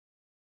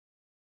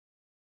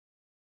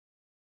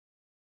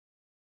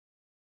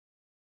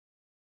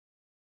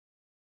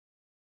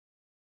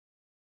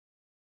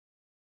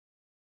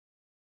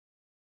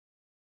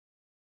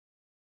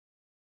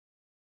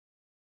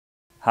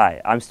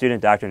Hi, I'm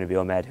student Dr.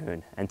 Nabil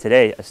Madhoun, and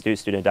today astute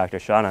student Dr.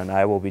 Shauna and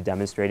I will be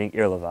demonstrating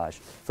ear lavage.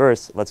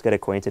 First, let's get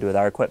acquainted with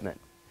our equipment.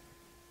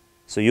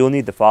 So you'll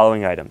need the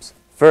following items.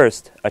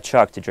 First, a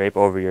chuck to drape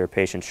over your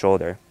patient's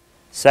shoulder.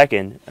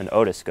 Second, an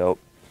otoscope.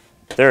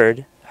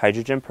 Third,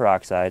 hydrogen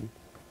peroxide.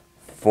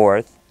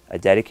 Fourth, a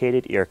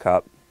dedicated ear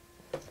cup.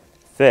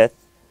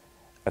 Fifth,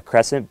 a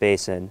crescent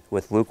basin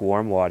with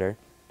lukewarm water.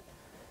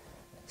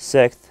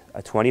 Sixth,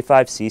 a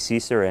 25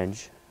 cc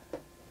syringe.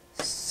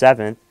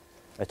 Seventh,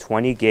 a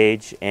 20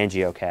 gauge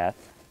angiocath,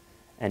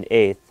 and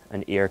eighth,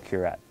 an ear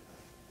curette.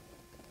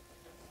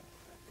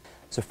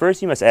 So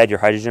first you must add your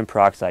hydrogen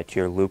peroxide to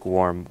your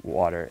lukewarm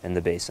water in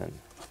the basin.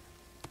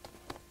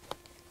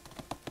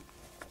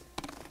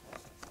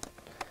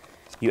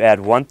 You add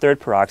 1/3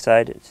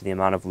 peroxide to the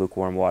amount of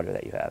lukewarm water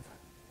that you have.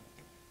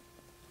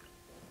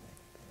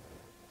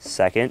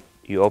 Second,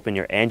 you open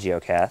your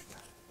angiocath,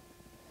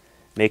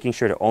 making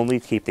sure to only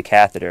keep the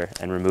catheter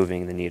and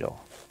removing the needle.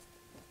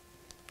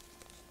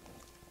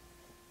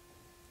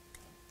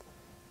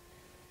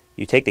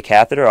 You take the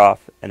catheter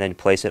off and then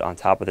place it on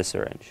top of the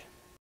syringe.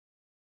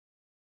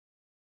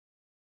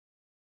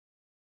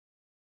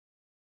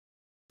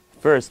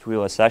 First, we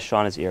will assess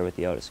Shauna's ear with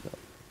the otoscope.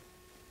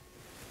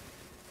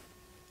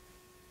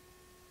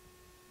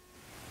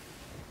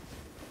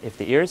 If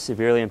the ear is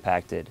severely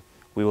impacted,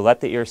 we will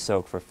let the ear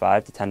soak for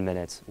 5 to 10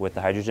 minutes with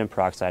the hydrogen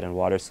peroxide and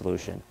water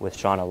solution, with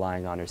Shauna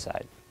lying on her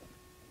side.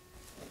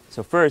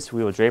 So first,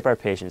 we will drape our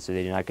patient so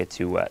they do not get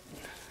too wet.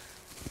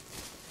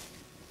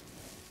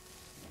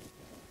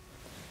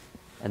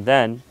 And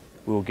then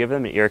we will give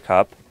them an ear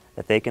cup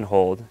that they can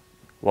hold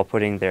while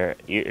putting their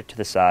ear to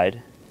the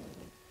side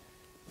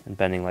and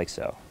bending like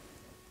so.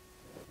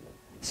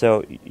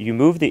 So you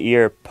move the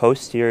ear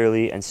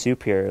posteriorly and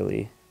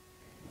superiorly,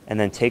 and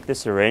then take the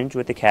syringe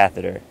with the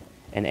catheter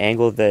and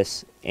angle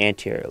this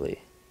anteriorly.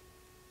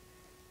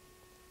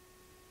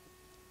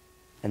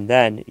 And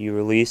then you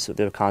release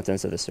the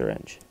contents of the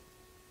syringe.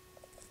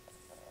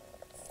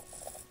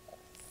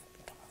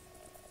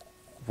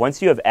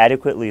 Once you have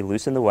adequately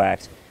loosened the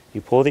wax, you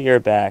pull the ear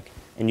back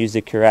and use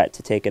the curette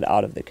to take it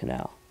out of the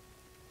canal.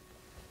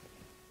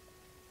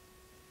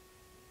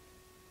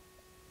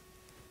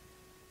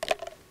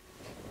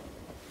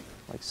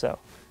 Like so.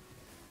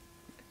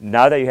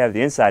 Now that you have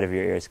the inside of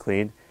your ears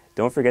clean,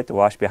 don't forget to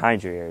wash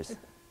behind your ears.